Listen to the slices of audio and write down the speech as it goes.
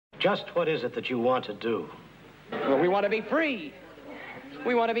Just what is it that you want to do? Well, we want to be free.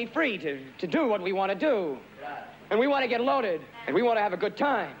 We want to be free to do what we want to do. And we want to get loaded. And we want to have a good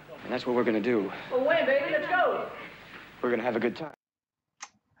time. And that's what we're going to do. Well, wait, baby, let's go. We're going to have a good time.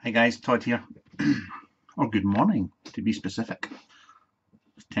 Hi guys, Todd here. Or good morning, to be specific.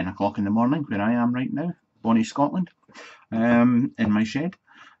 It's 10 o'clock in the morning where I am right now, Bonnie, Scotland, in my shed.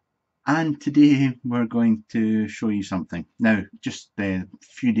 And today we're going to show you something. Now, just a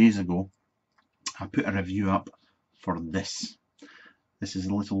few days ago, I put a review up for this. This is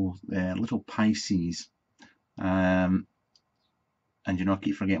a little Pisces. And you know, I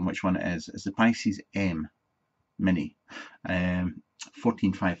keep forgetting which one it is. It's the Pisces M Mini.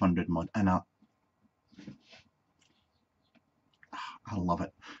 14500 mod, and I love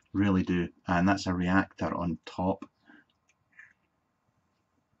it, really do. And that's a reactor on top.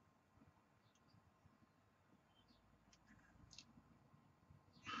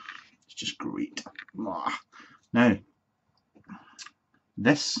 It's just great. Now,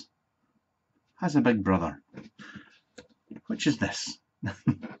 this has a big brother, which is this.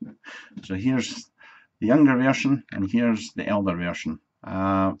 So here's the younger version, and here's the elder version.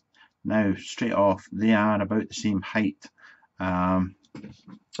 Now, straight off, they are about the same height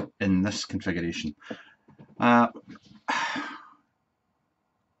in this configuration. I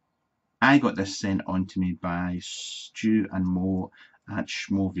got this sent on to me by Stu and Mo at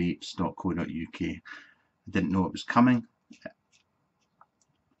shmovapes.co.uk. I didn't know it was coming.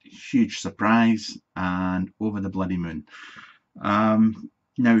 Huge surprise, and over the bloody moon.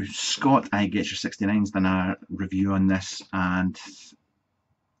 Now, Scott, I Get Your 69's done a review on this, and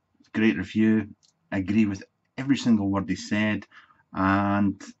great review. I agree with every single word he said,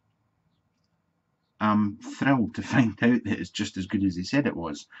 and I'm thrilled to find out that it's just as good as he said it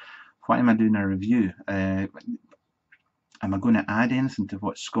was. Why am I doing a review? Am I going to add anything to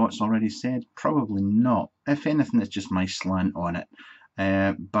what Scott's already said? Probably not. If anything, it's just my slant on it.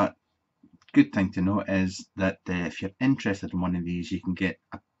 But good thing to know is that if you're interested in one of these, you can get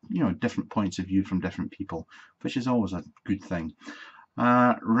different points of view from different people, which is always a good thing.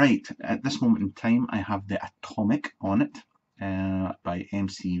 Right, at this moment in time, I have the Atomic on it by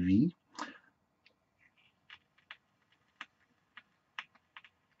MCV.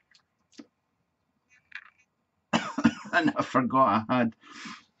 And I forgot I had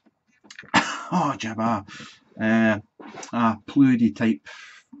a Pluidy type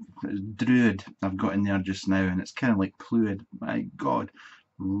Druid I've got in there just now, and it's kind of like Pluid. My god,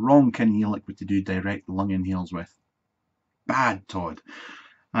 wrong kind of e-liquid to do direct lung inhales with. Bad, Todd.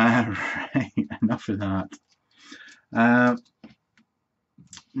 Right, enough of that.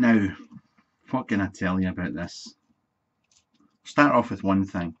 Now, what can I tell you about this? Start off with one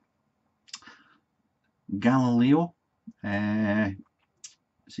thing. Galileo, is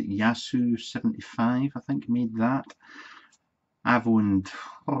it Yasu 75, I think, made that. I've owned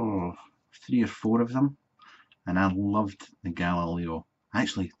 3 or 4 of them, and I loved the Galileo.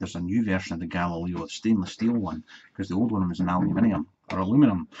 Actually, there's a new version of the Galileo, the stainless steel one, because the old one was an aluminium or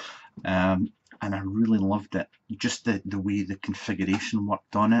aluminum, and I really loved it. Just the way the configuration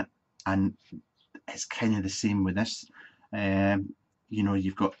worked on it, and it's kind of the same with this. You know,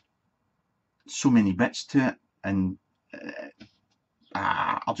 you've got so many bits to it, and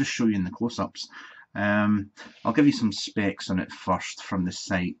I'll just show you in the close-ups. I'll give you some specs on it first from the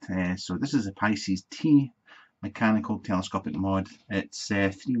site. So this is a Pisces T mechanical telescopic mod. It's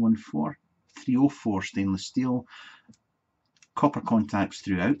 304 stainless steel, copper contacts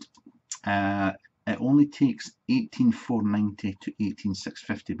throughout. It only takes 18490 to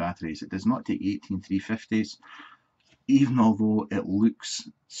 18650 batteries. It does not take 18350s, even although it looks,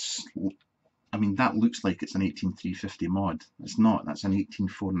 I mean, that looks like it's an 18350 mod. It's not. That's an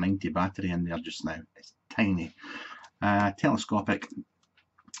 18490 battery in there just now. It's tiny. Telescopic.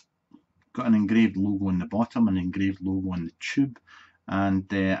 Got an engraved logo on the bottom, an engraved logo on the tube,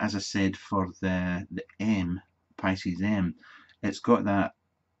 and as I said, for the M, Pisces M, it's got that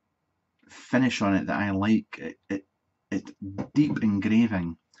finish on it that I like. It's deep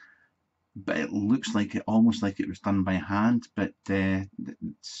engraving, but it looks like almost like it was done by hand. But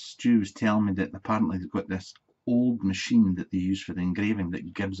Stu was telling me that apparently they've got this old machine that they use for the engraving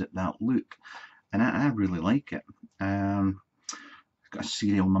that gives it that look, and I really like it. Got a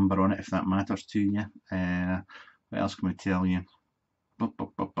serial number on it if that matters to you. What else can we tell you?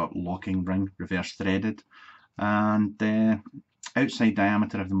 Locking ring, reverse threaded, and outside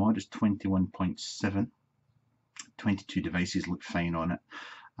diameter of the mod is 21.7. 22 devices look fine on it.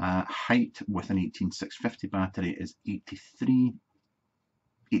 Height with an 18650 battery is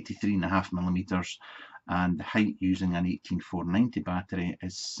 83.5 millimeters, and the height using an 18490 battery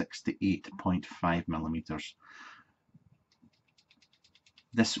is 68.5 millimeters.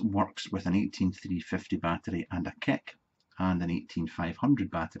 This works with an 18350 battery and a kick, and an 18500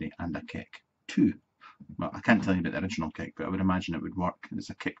 battery and a kick 2. Well, I can't tell you about the original kick, but I would imagine it would work. It's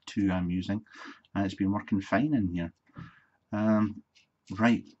a kick 2 I'm using, and it's been working fine in here.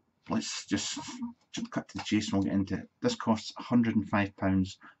 Right, let's just cut to the chase and we'll get into it. This costs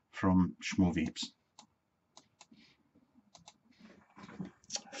 £105 from shmovapes.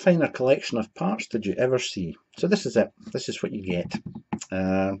 Finer collection of parts did you ever see? So this is it. This is what you get.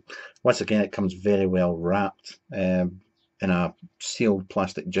 Once again, it comes very well wrapped in a sealed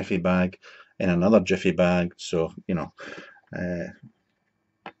plastic jiffy bag, in another jiffy bag, so you know,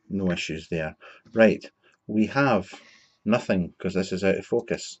 no issues there. Right, we have nothing because this is out of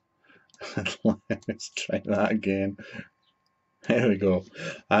focus. Let's try that again. There we go.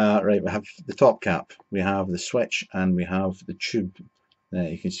 Right, we have the top cap, we have the switch, and we have the tube.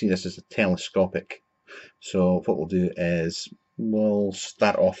 You can see this is a telescopic. So what we'll do is we'll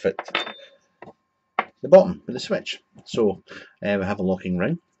start off at the bottom with the switch. So we have a locking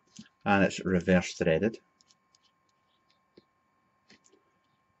ring, and it's reverse threaded.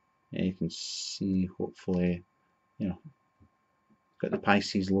 And you can see, hopefully, you know, got the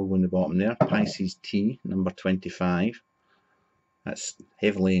Pisces logo in the bottom there, Pisces T, number 25. That's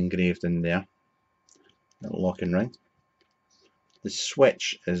heavily engraved in there. Little locking ring. The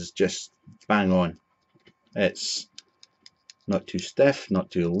switch is just bang on. It's not too stiff, not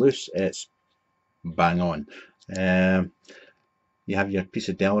too loose, it's bang on. You have your piece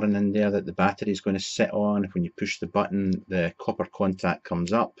of Delrin in there that the battery is going to sit on. When you push the button, the copper contact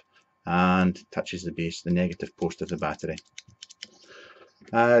comes up and touches the base, the negative post of the battery.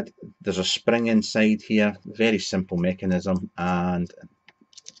 There's a spring inside here, very simple mechanism, and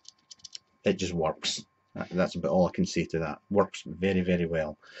it just works. That's about all I can say to that. Works very, very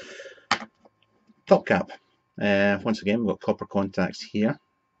well. Top cap. Once again, we've got copper contacts here.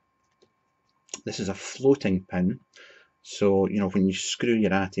 This is a floating pin, so you know when you screw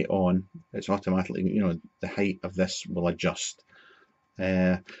your ATI on, it's automatically, you know, the height of this will adjust.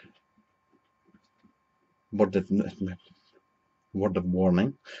 Word of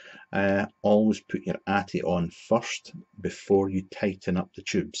warning, always put your ATI on first before you tighten up the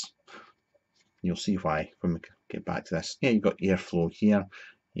tubes. You'll see why when we get back to this. Yeah, you've got airflow here,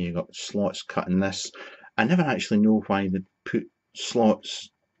 you've got slots cut in this. I never actually know why they put slots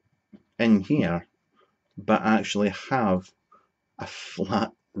in here but actually have a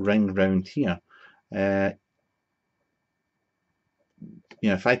flat ring round here. You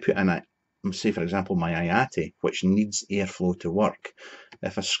know, if I put in a, say for example my IATI, which needs airflow to work,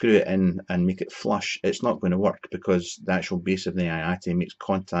 if I screw it in and make it flush, it's not going to work because the actual base of the IATI makes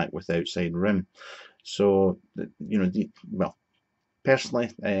contact with the outside rim. So you know, well, personally,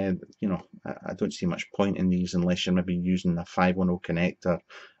 you know, I don't see much point in these unless you're maybe using a 510 connector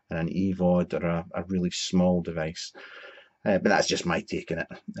and an EVOD or a really small device. But that's just my take on it.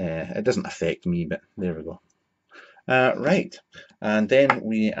 It doesn't affect me, but there we go. Right, and then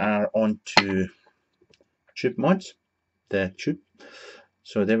we are on to tube mods, the tube.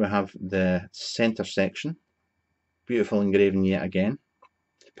 So there we have the center section, beautiful engraving yet again,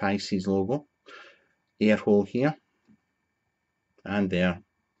 Pisces logo, air hole here, and there,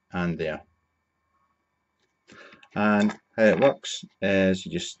 and there. And how it works is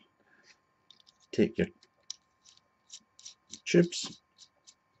you just take your tubes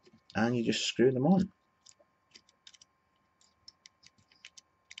and you just screw them on.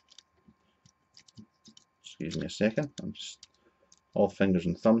 Excuse me a second, I'm just all fingers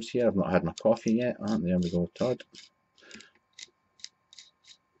and thumbs here. I've not had my coffee yet. There we go, Todd.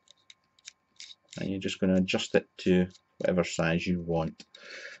 And you're just going to adjust it to whatever size you want.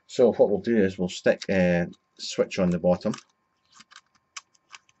 So what we'll do is we'll stick a switch on the bottom.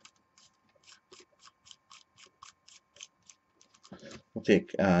 We'll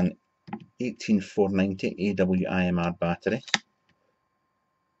take an 18490 AWIMR battery,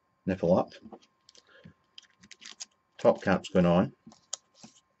 nipple up, top cap's going on,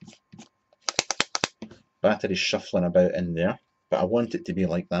 battery's shuffling about in there, but I want it to be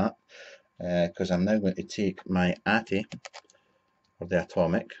like that because I'm now going to take my ATI, or the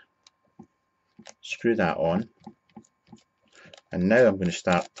atomic, screw that on, and now I'm going to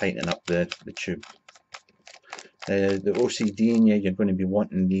start tightening up the tube. The OCD in you, you're going to be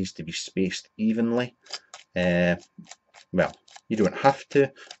wanting these to be spaced evenly. Well, you don't have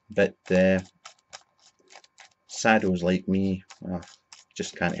to, but saddos like me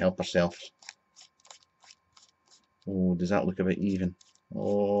just can't help ourselves. Oh, does that look a bit even?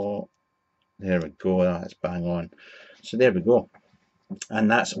 Oh, There we go, that's bang on. So there we go. And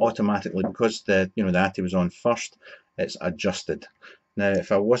that's automatically, because the the ATI was on first, it's adjusted. Now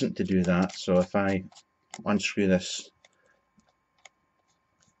if I wasn't to do that, so if I unscrew this,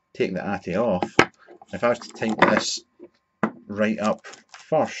 take the ATI off, if I was to tighten this right up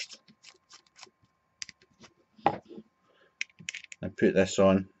first and put this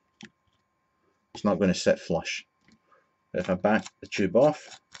on, it's not going to sit flush. But if I back the tube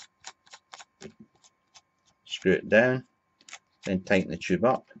off, screw it down, then tighten the tube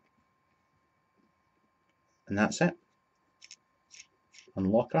up, and that's it.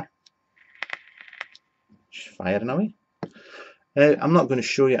 Unlock her, just firing away. I'm not going to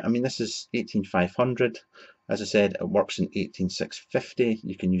show you, I mean this is 18500, as I said it works in 18650,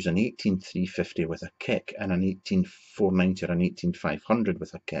 you can use an 18350 with a kick and an 18490 or an 18500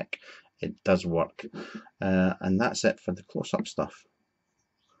 with a kick, it does work. And that's it for the close-up stuff.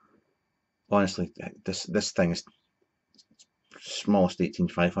 Honestly, this thing is smallest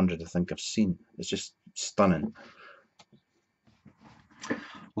 18500 I think I've seen. It's just stunning.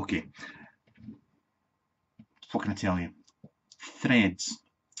 Okay, what can I tell you? Threads.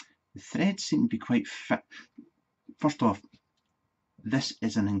 The threads seem to be quite fit. First off, this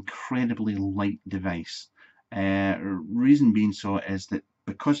is an incredibly light device. Reason being so is that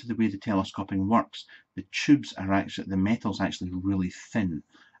because of the way the telescoping works, the tubes are actually, the metal's actually really thin.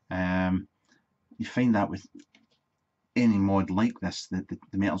 You find that with any mod like this, that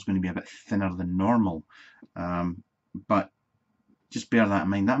the metal's going to be a bit thinner than normal. But just bear that in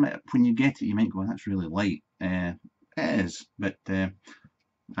mind. That might, when you get it, you might go, that's really light. It is, but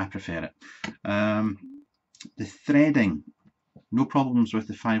I prefer it. The threading, no problems with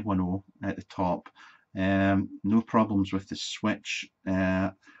the 510 at the top. No problems with the switch.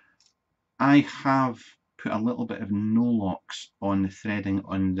 I have put a little bit of no locks on the threading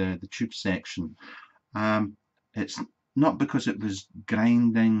on the tube section. It's not because it was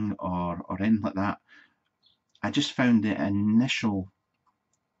grinding or anything like that. I just found the initial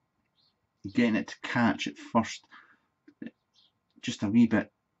getting it to catch at first just a wee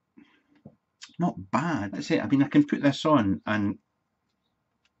bit not bad. That's it. I mean, I can put this on and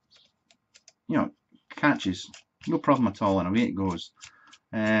catches, no problem at all, and away it goes.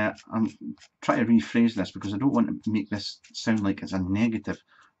 I'm trying to rephrase this because I don't want to make this sound like it's a negative.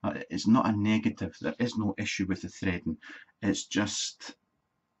 It's not a negative. There is no issue with the threading. It's just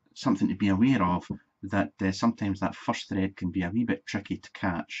something to be aware of, that sometimes that first thread can be a wee bit tricky to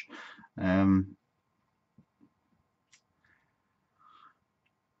catch.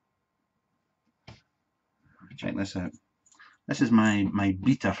 Check this out. This is my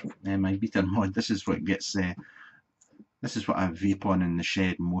beater mod. This is what gets. This is what I vape on in the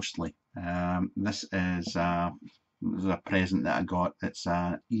shed mostly. This is a present that I got. It's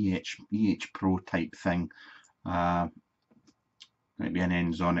a EH Pro type thing. Might be an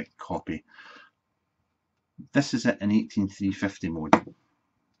Enzonic copy. This is it in 18350 mode.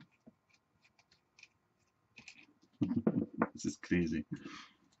 This is crazy.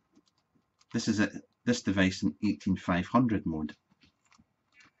 This is it. This device in 18500 mode.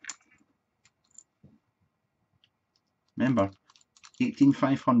 Remember,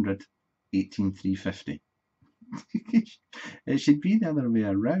 18500, 18350. It should be the other way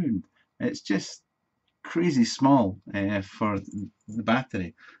around. It's just crazy small for the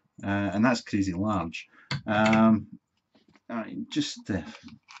battery, and that's crazy large. That's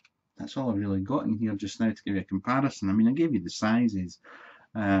all I've really got in here just now to give you a comparison. I mean, I gave you the sizes,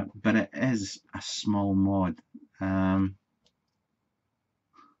 but it is a small mod.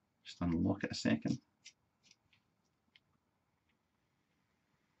 Just unlock it a second.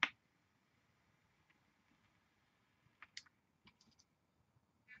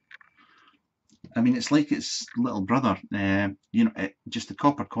 I mean, it's like its little brother. Just the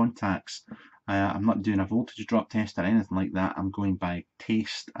copper contacts. I'm not doing a voltage drop test or anything like that. I'm going by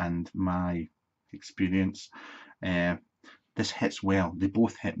taste and my experience. This hits well. They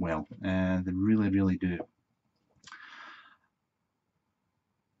both hit well. They really, really do.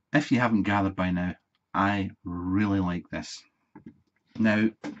 If you haven't gathered by now, I really like this. Now,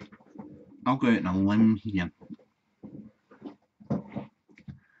 I'll go out on a limb here.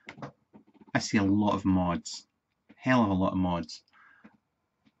 I see a lot of mods, hell of a lot of mods.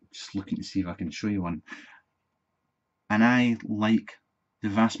 Just looking to see if I can show you one. And I like the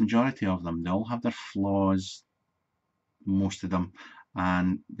vast majority of them. They all have their flaws, most of them,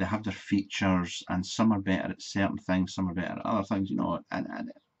 and they have their features, and some are better at certain things, some are better at other things, and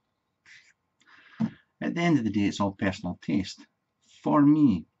at the end of the day, it's all personal taste. For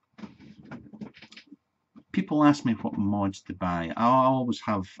me, people ask me what mods to buy. I always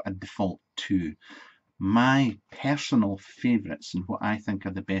have a default 2. My personal favourites and what I think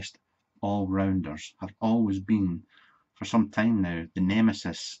are the best all-rounders have always been, for some time now, the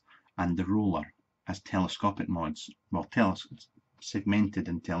Nemesis and the Roller as telescopic mods. Well, segmented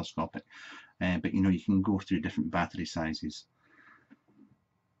and telescopic, but you know, you can go through different battery sizes.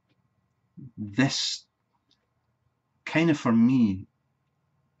 This kind of, for me,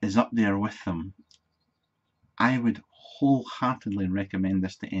 is up there with them. I would wholeheartedly recommend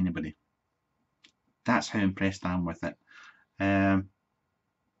this to anybody. That's how impressed I am with it. I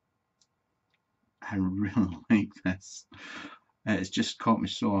really like this. It's just caught me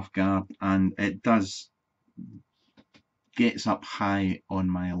so off guard, and it gets up high on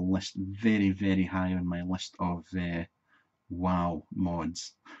my list, very, very high on my list of wow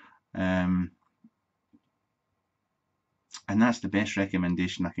mods. And that's the best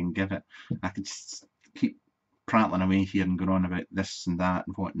recommendation I can give it. I could keep prattling away here and going on about this and that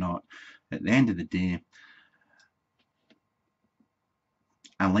and whatnot. At the end of the day,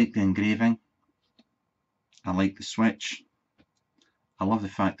 I like the engraving, I like the switch, I love the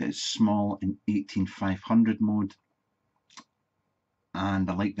fact that it's small in 18500 mode, and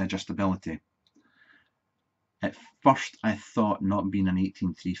I like the adjustability. At first I thought not being an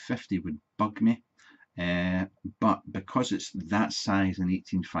 18350 would bug me, but because it's that size in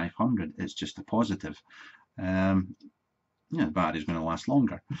 18500, it's just a positive. Yeah, the battery's going to last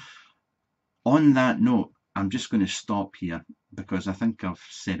longer. On that note, I'm just going to stop here because I think I've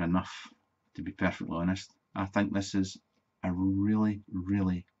said enough, to be perfectly honest. I think this is a really,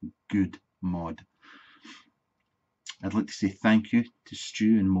 really good mod. I'd like to say thank you to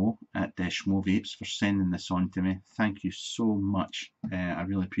Stu and Mo at shmovapes for sending this on to me. Thank you so much. I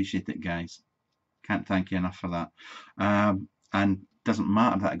really appreciate it, guys. Can't thank you enough for that. And doesn't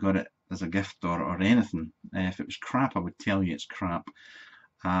matter that I got it as a gift or anything. If it was crap, I would tell you it's crap.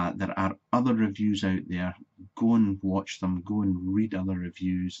 There are other reviews out there. Go and watch them. Go and read other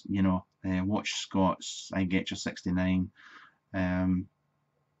reviews. You know, watch Scott's I Get You 69.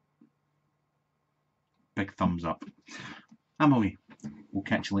 Big thumbs up. I'm away. We'll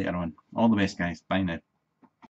catch you later on. All the best, guys. Bye now.